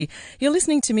You're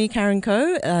listening to me, Karen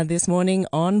Ko, this morning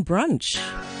on Brunch.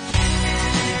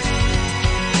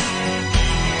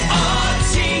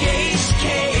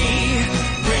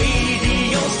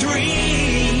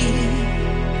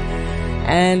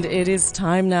 And it is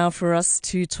time now for us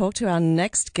to talk to our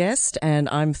next guest, and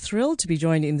I'm thrilled to be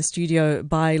joined in the studio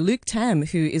by Luke Tam,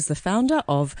 who is the founder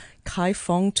of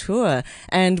Kaifong Tour.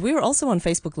 And we were also on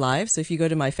Facebook Live, so if you go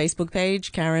to my Facebook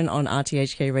page, Karen on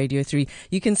RTHK Radio 3,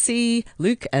 you can see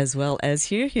Luke as well as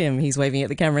hear him. He's waving at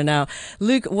the camera now.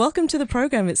 Luke, welcome to the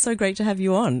program. It's so great to have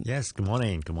you on. Yes, good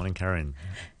morning. Good morning, Karen.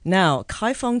 Now,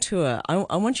 Kaifong Tour,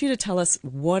 I want you to tell us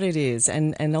what it is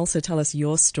and also tell us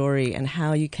your story and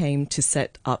how you came to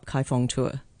set up Kaifong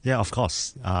Tour. Yeah, of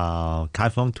course.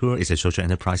 Kaifong Tour is a social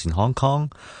enterprise in Hong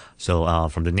Kong. So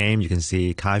from the name, you can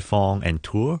see Kaifong and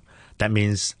Tour. That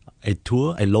means a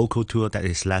local tour that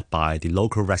is led by the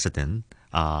local resident.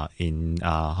 In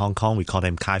Hong Kong, we call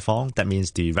them Kaifong. That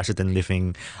means the resident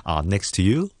living next to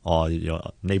you or your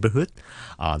neighborhood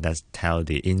that tell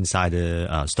the insider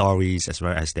stories as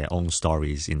well as their own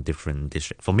stories in different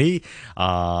districts. For me,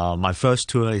 my first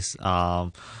tour is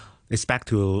it's back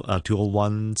to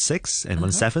 2016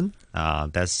 and 17.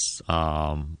 That's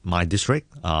my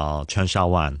district, Cheung Sha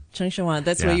Wan. Cheung Sha Wan,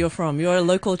 that's where you're from. You're a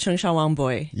local Cheung Sha Wan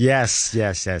boy. Yes.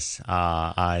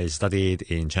 I studied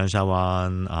in Cheung Sha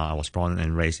Wan. I was born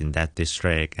and raised in that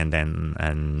district,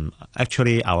 and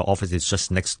actually our office is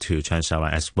just next to Cheung Sha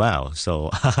Wan as well. So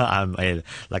I'm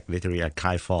literally a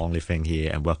Kaifong living here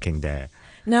and working there.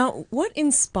 Now, what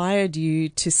inspired you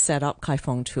to set up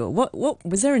Kaifong Tour? What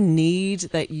was there a need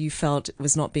that you felt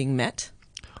was not being met?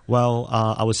 Well,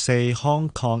 I would say Hong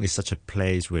Kong is such a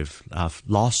place with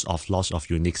lots of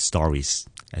unique stories.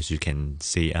 As you can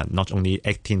see, not only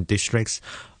 18 districts,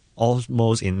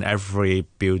 almost in every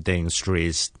building,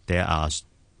 streets, there are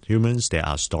humans, there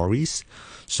are stories.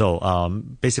 So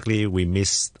basically, we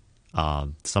miss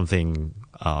something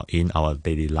in our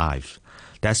daily life.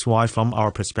 That's why, from our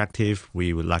perspective,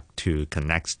 we would like to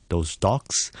connect those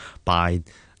dots by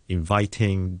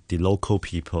inviting the local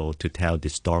people to tell the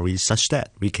stories such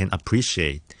that we can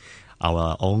appreciate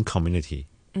our own community.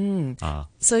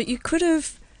 So you could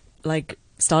have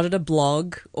started a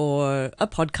blog or a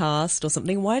podcast or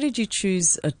something. Why did you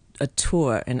choose a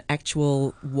tour, an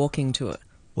actual walking tour?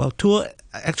 Well, tour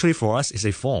actually for us is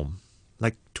a form.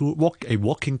 A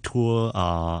walking tour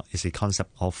is a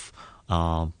concept of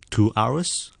 2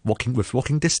 hours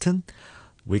walking distance.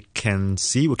 We can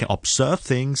see, we can observe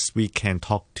things, we can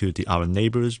talk to our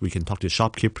neighbors, we can talk to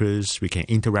shopkeepers, we can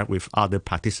interact with other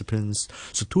participants.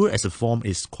 So tour as a form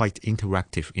is quite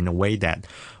interactive in a way that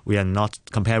we are not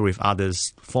compared with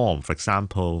others' form. For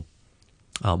example,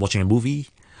 watching a movie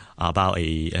about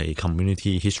a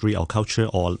community history or culture,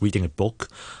 or reading a book.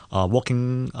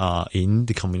 Walking in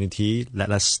the community, let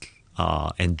us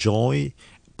enjoy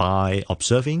by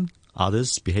observing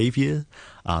others' behavior,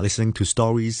 listening to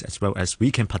stories, as well as we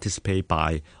can participate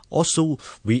by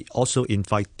we also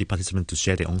invite the participant to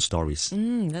share their own stories.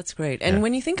 That's great. And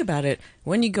when you think about it,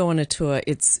 when you go on a tour,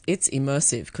 it's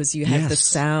immersive because you have the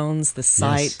sounds, the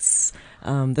sights,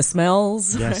 the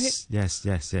smells. Yes, right?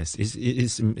 yes.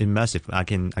 It's immersive. I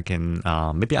can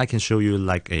maybe I can show you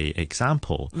like a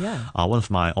example. Yeah. One of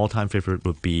my all-time favorite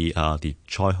would be the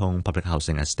Choi Hong Public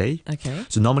Housing Estate. Okay.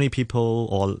 So normally people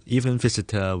or even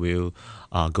visitor will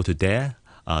go to there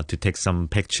to take some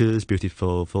pictures,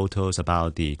 beautiful photos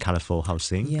about the colorful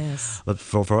housing. Yes. But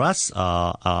for us,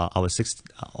 our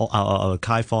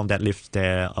Kaifong that lived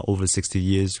there over 60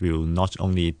 years will not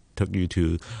only take you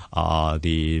to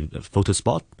the photo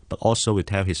spot, but also will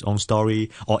tell his own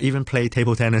story, or even play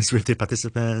table tennis with the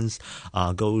participants,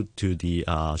 go to the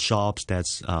shops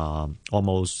that's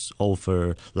almost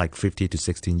over 50 to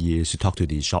 16 years to talk to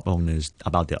the shop owners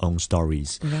about their own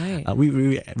stories. Right.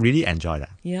 We really enjoy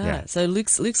that. Yeah. So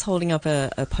Luke's holding up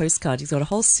a postcard. He's got a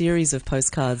whole series of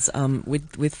postcards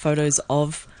with photos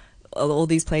of all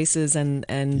these places and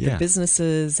the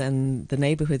businesses and the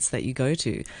neighborhoods that you go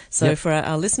to. So for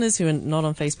our listeners who are not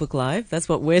on Facebook Live, that's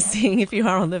what we're seeing if you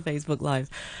are on the Facebook Live.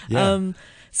 Yeah.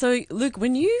 So Luke,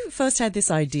 when you first had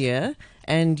this idea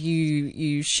and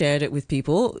you shared it with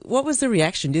people, what was the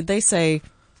reaction? Did they say,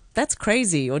 that's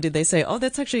crazy? Or did they say, oh,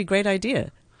 that's actually a great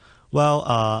idea? Well,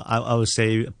 I would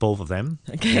say both of them.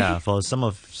 Okay. Yeah, for some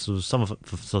of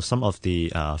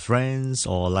the friends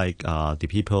or the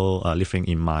people living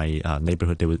in my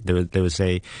neighborhood, they would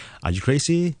say, "Are you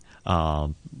crazy?"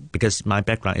 Because my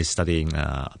background is studying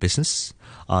business.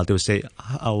 They would say,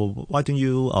 "Why don't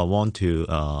you want to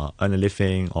earn a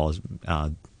living or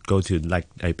go to like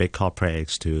a big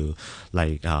corporates to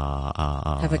like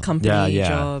Have a company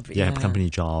job. Have a company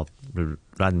job,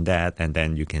 run that, and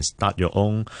then you can start your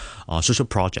own social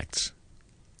projects.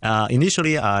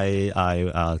 Initially,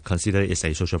 I consider it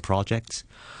a social project.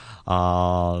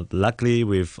 Luckily,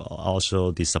 with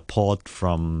also the support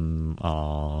from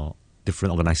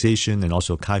different organizations and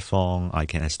also Kaifong, I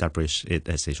can establish it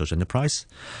as a social enterprise.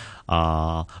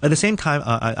 At the same time,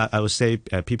 I would say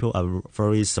people are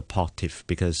very supportive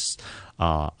because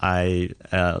I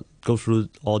go through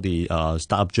all the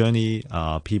startup journey.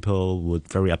 People would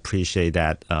very appreciate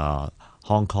that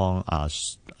Hong Kong are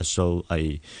so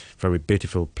a very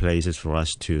beautiful places for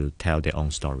us to tell their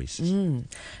own stories.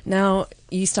 Now,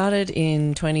 you started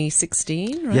in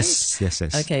 2016, right? Yes.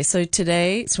 Okay, so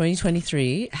today,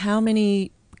 2023, how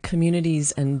many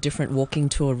communities and different walking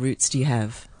tour routes do you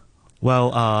have?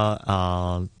 Well,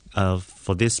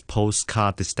 for this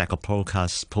postcard, this stack of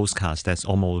postcards, that's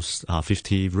almost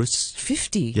 50 routes.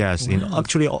 50? Yes. Wow.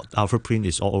 Actually, our footprint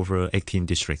is all over 18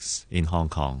 districts in Hong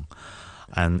Kong.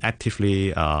 And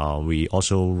actively, we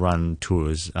also run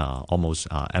tours almost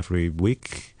every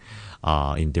week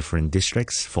in different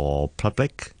districts for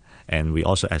public. And we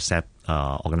also accept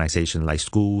organizations like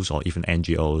schools or even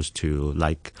NGOs to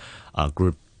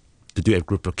do a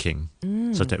group booking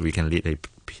so that we can lead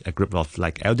a group of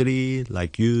like elderly,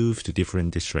 like youth to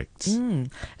different districts.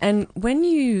 And when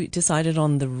you decided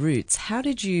on the routes, how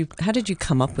did you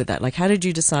come up with that? Like, how did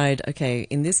you decide, okay,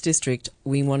 in this district,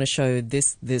 we want to show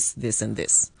this, and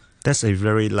this? That's a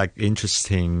very like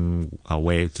interesting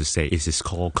way to say it. Is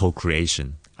called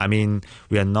co-creation. I mean,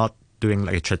 we are not doing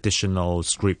like a traditional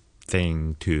script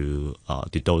thing to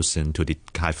the docent, to the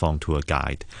Kaifong tour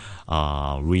guide.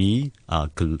 We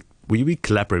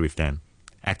collaborate with them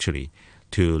actually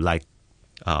to like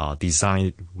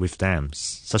design with them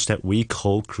such that we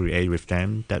co-create with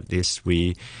them. That is,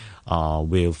 we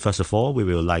will first of all we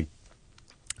will like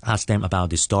ask them about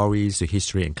the stories, the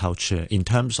history and culture in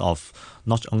terms of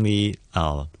not only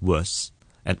words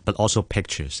but also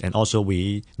pictures, and also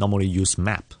we normally use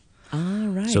map.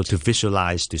 Right. So to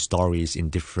visualize the stories in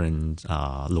different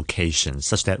locations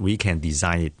such that we can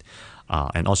design it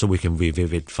and also we can review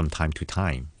it from time to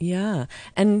time. Yeah.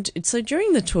 And so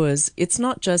during the tours, it's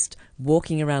not just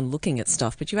walking around looking at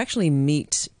stuff, but you actually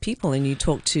meet people and you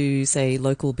talk to, say,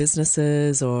 local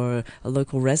businesses or a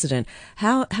local resident.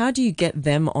 How do you get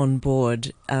them on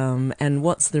board? And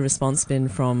what's the response been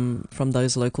from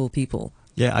those local people?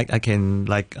 Yeah, I can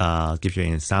like give you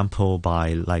an example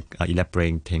by like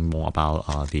elaborating more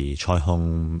about the Choi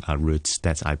Hong routes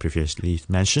that I previously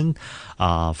mentioned.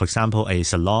 For example, a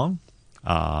salon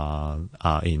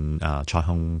in Choi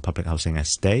Hong Public Housing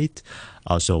Estate.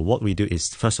 So what we do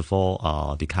is, first of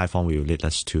all, the Kaifong will lead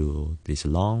us to the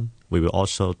salon. We will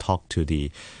also talk to the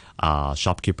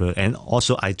shopkeeper, and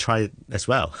also I tried as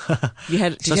well.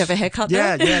 Did you have a haircut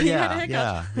there?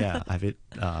 Yeah. I've it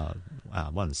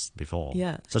once before.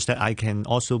 Yeah. Such that I can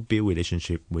also build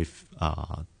relationship with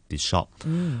the shop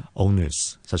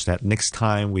owners, such that next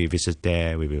time we visit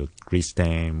there, we will greet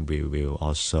them. We will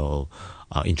also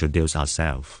introduce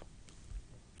ourselves.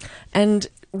 And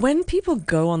when people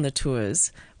go on the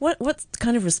tours, what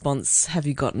kind of response have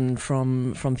you gotten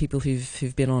from people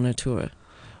who've been on a tour?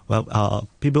 Well,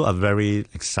 people are very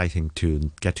exciting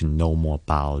to get to know more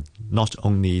about not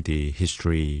only the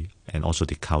history and also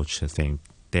the culture thing.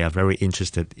 They are very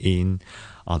interested in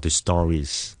the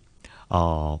stories.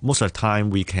 Most of the time,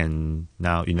 we can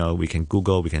now, we can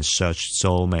Google, we can search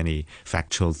so many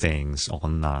factual things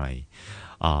online.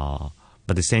 But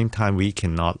at the same time, we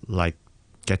cannot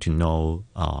get to know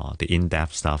the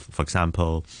in-depth stuff. For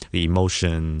example, the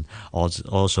emotion,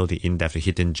 also the in-depth, the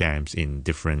hidden gems in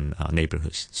different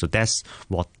neighborhoods. So that's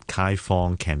what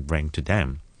Kaifong can bring to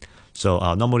them. So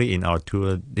normally in our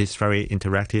tour, it's very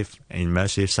interactive and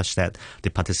immersive, such that the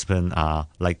participants are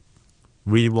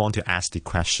really want to ask the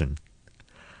question.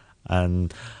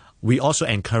 And we also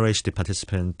encourage the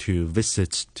participant to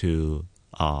visit to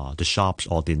the shops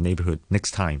or the neighborhood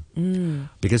next time,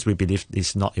 because we believe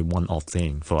it's not a one-off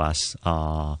thing for us.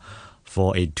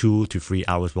 For a 2 to 3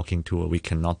 hours walking tour, we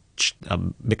cannot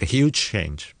make a huge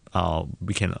change.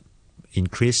 We can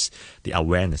increase the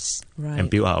awareness and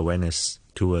build our awareness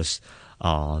towards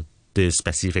the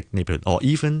specific neighborhood or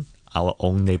even our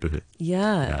own neighborhood.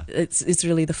 Yeah, it's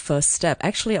really the first step.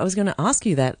 Actually, I was going to ask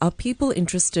you that. Are people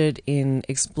interested in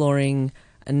exploring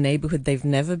a neighborhood they've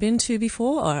never been to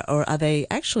before, or are they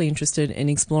actually interested in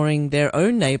exploring their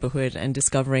own neighborhood and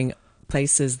discovering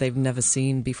places they've never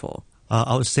seen before?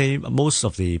 I would say most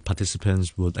of the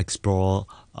participants would explore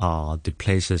the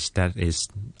places that is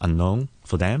unknown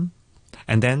for them.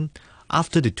 And then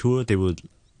after the tour, they would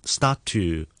start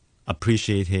to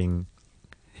appreciating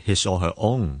his or her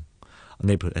own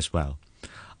neighborhood as well.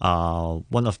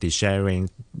 Most of the sharing,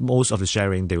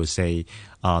 they would say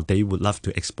they would love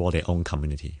to explore their own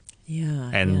community.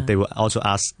 Yeah. And they will also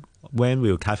ask, when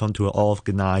will Kaifong Tour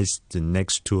organize the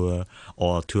next tour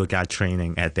or tour guide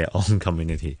training at their own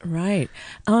community? Right.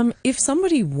 If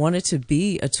somebody wanted to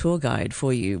be a tour guide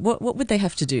for you, what would they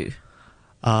have to do?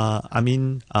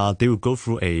 They will go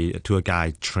through a tour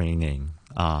guide training.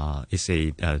 It's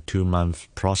a 2-month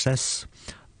process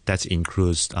that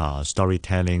includes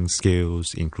storytelling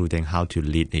skills, including how to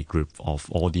lead a group of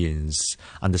audience,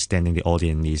 understanding the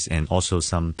audience needs, and also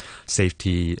some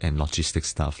safety and logistic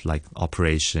stuff like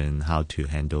operation, how to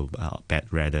handle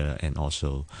bad weather, and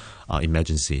also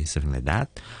emergency, something like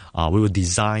that. We will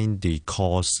design the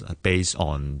course based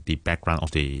on the background of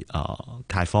the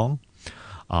Kaifong.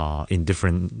 In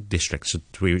different districts. So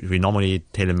we normally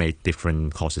tailor-make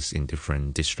different courses in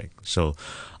different districts. So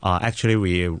actually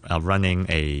we are running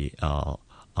a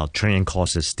training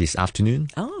courses this afternoon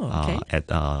at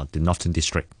the Northern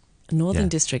District. Northern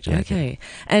District, okay.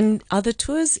 And are the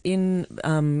tours in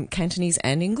Cantonese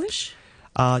and English?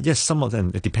 Yes, some of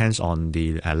them. It depends on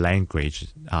the language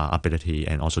ability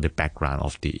and also the background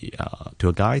of the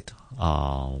tour guide.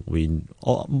 The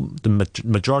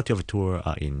majority of the tour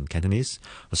are in Cantonese,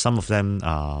 but some of them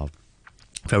are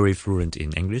very fluent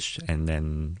in English, and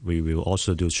then we will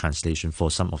also do translation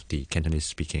for some of the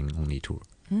Cantonese-speaking only tour.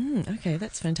 Okay,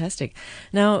 that's fantastic.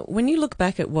 Now, when you look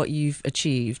back at what you've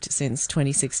achieved since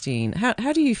 2016,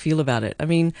 how do you feel about it? I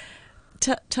mean,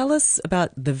 tell us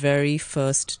about the very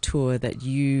first tour that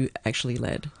you actually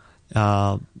led.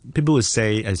 People would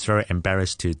say it's very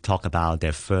embarrassed to talk about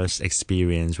their first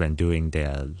experience when doing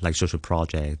their social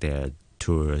project, their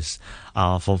tours.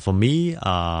 For me,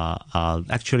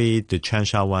 actually the Cheung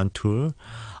Sha Wan tour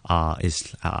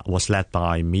was led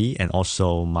by me and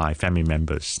also my family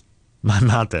members. My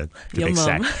mother, to be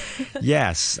exact.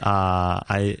 Yes,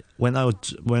 when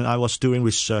I was doing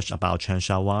research about Cheung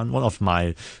Sha Wan, one of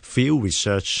my field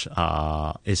research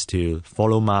is to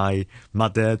follow my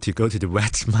mother to go to the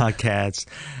wet markets,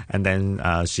 and then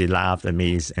she laughed at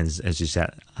me and she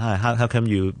said, "Hi, how come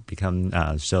you become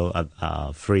so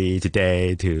free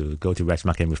today to go to wet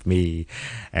market with me?"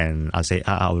 And I say,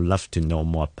 I would love to know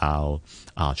more about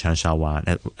Cheung Sha Wan,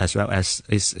 as well as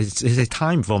it's a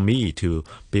time for me to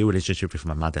build relationship with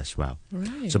my mother as well.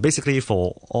 Right. So basically,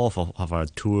 for all of our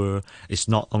tour, it's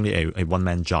not only a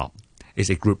one-man job; it's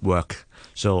a group work.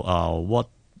 So what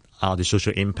are the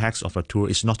social impacts of a tour?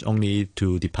 Is not only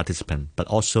to the participant, but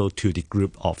also to the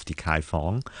group of the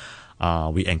Kaifong.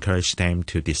 We encourage them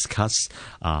to discuss,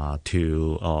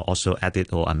 to also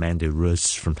edit or amend the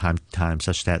routes from time to time,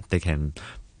 such that they can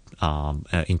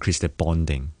increase their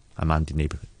bonding among the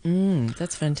neighborhood.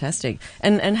 That's fantastic.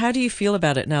 And how do you feel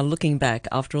about it now, looking back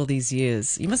after all these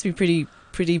years? You must be pretty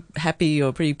happy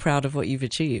or pretty proud of what you've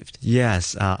achieved.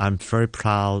 Yes, I'm very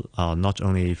proud, not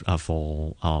only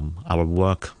for our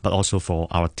work, but also for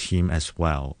our team as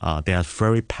well. They are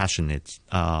very passionate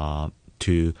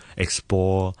to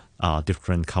explore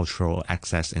different cultural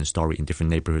access and story in different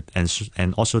neighborhoods.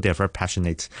 And also they're very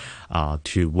passionate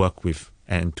to work with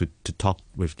and to talk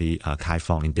with the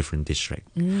Kaifong in different districts.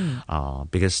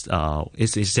 Because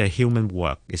it's a human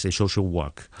work, it's a social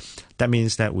work. That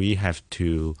means that we have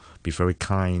to be very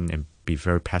kind and be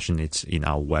very passionate in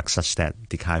our work, such that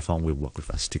the Kaifong will work with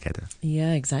us together.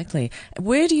 Yeah, exactly.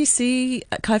 Where do you see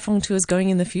Kaifong tours going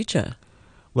in the future?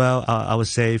 Well, I would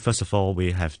say, first of all,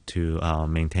 we have to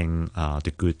maintain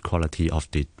the good quality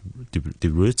of the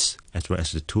routes as well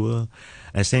as the tour.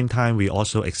 At the same time, we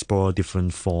also explore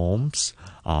different forms,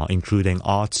 including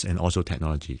arts and also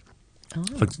technology.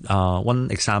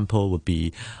 One example would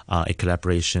be a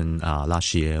collaboration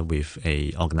last year with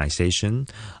a organization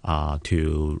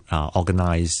to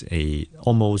organize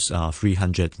almost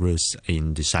 300 routes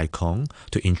in the Sai Kung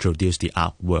to introduce the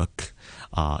artwork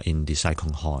in the Sai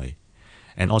Kung Hoi.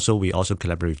 And also, we also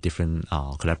collaborate with different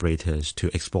collaborators to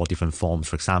explore different forms.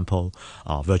 For example,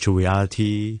 virtual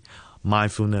reality,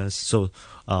 mindfulness. So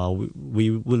we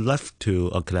would love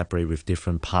to collaborate with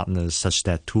different partners, such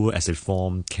that tour as a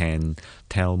form can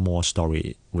tell more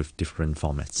story with different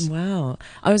formats. Wow.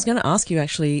 I was going to ask you,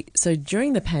 actually, so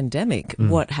during the pandemic,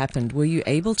 what happened? Were you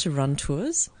able to run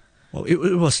tours? Well,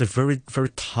 it was a very, very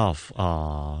tough.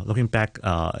 Looking back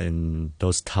in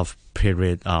those tough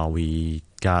period, we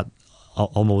got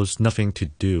almost nothing to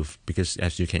do, because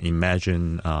as you can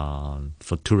imagine,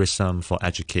 for tourism, for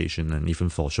education, and even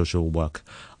for social work,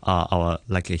 our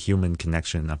like a human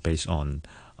connection are based on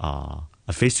a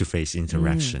a face-to-face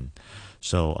interaction.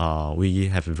 So we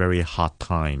have a very hard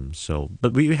time. So,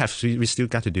 but we still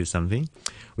got to do something.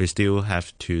 We still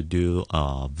have to do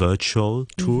a virtual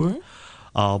tour.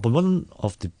 But one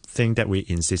of the thing that we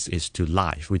insist is to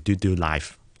live. We do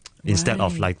live instead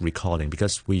of like recording,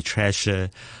 because we treasure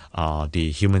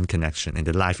the human connection and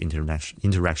the live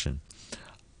interaction.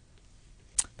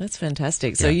 That's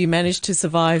fantastic. So you managed to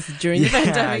survive during the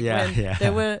pandemic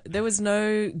when there was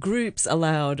no groups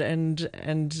allowed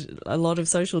and a lot of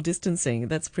social distancing.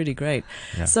 That's pretty great.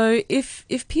 Yeah. So if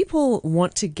people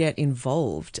want to get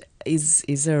involved, is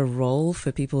there a role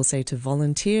for people, say, to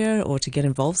volunteer or to get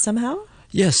involved somehow?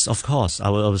 Yes, of course. I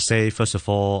would say, first of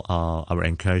all, I would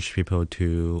encourage people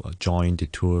to join the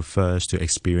tour first to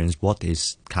experience what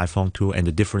is Kaifong tour and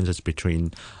the differences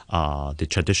between the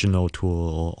traditional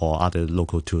tour or other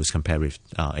local tours compared with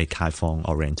a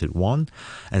Kaifong-oriented one.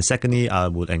 And secondly, I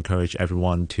would encourage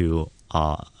everyone to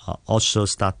also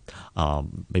start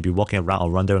maybe walking around or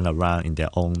wandering around in their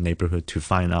own neighborhood to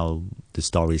find out the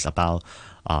stories about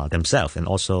themselves and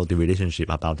also the relationship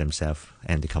about themselves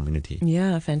and the community.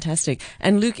 Yeah, fantastic.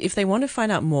 And Luke, if they want to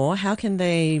find out more, how can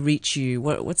they reach you?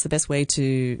 What's the best way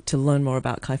to learn more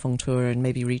about Kaifong Tour and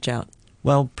maybe reach out?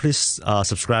 Well, please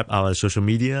subscribe our social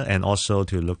media and also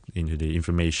to look into the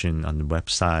information on the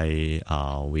website.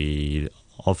 We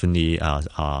often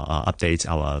update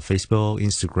our Facebook,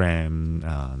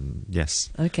 Instagram. Yes.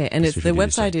 Okay, and the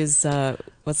website is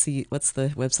what's the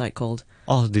website called?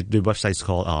 Oh, the website is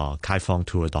called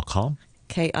kaifongtour.com.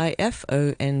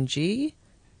 KIFONG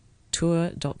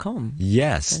tour.com.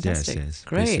 Yes, fantastic. Yes.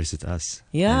 Great. Please visit us.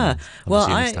 Yeah. Well,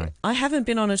 I haven't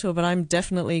been on a tour, but I'm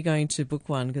definitely going to book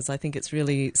one because I think it's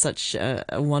really such a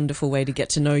wonderful way to get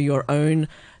to know your own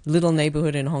little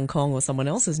neighborhood in Hong Kong or someone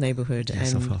else's neighborhood.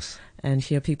 Yes, of course. And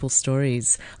hear people's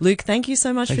stories. Luke, thank you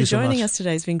so much for joining us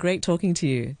today. It's been great talking to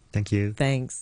you. Thank you. Thanks.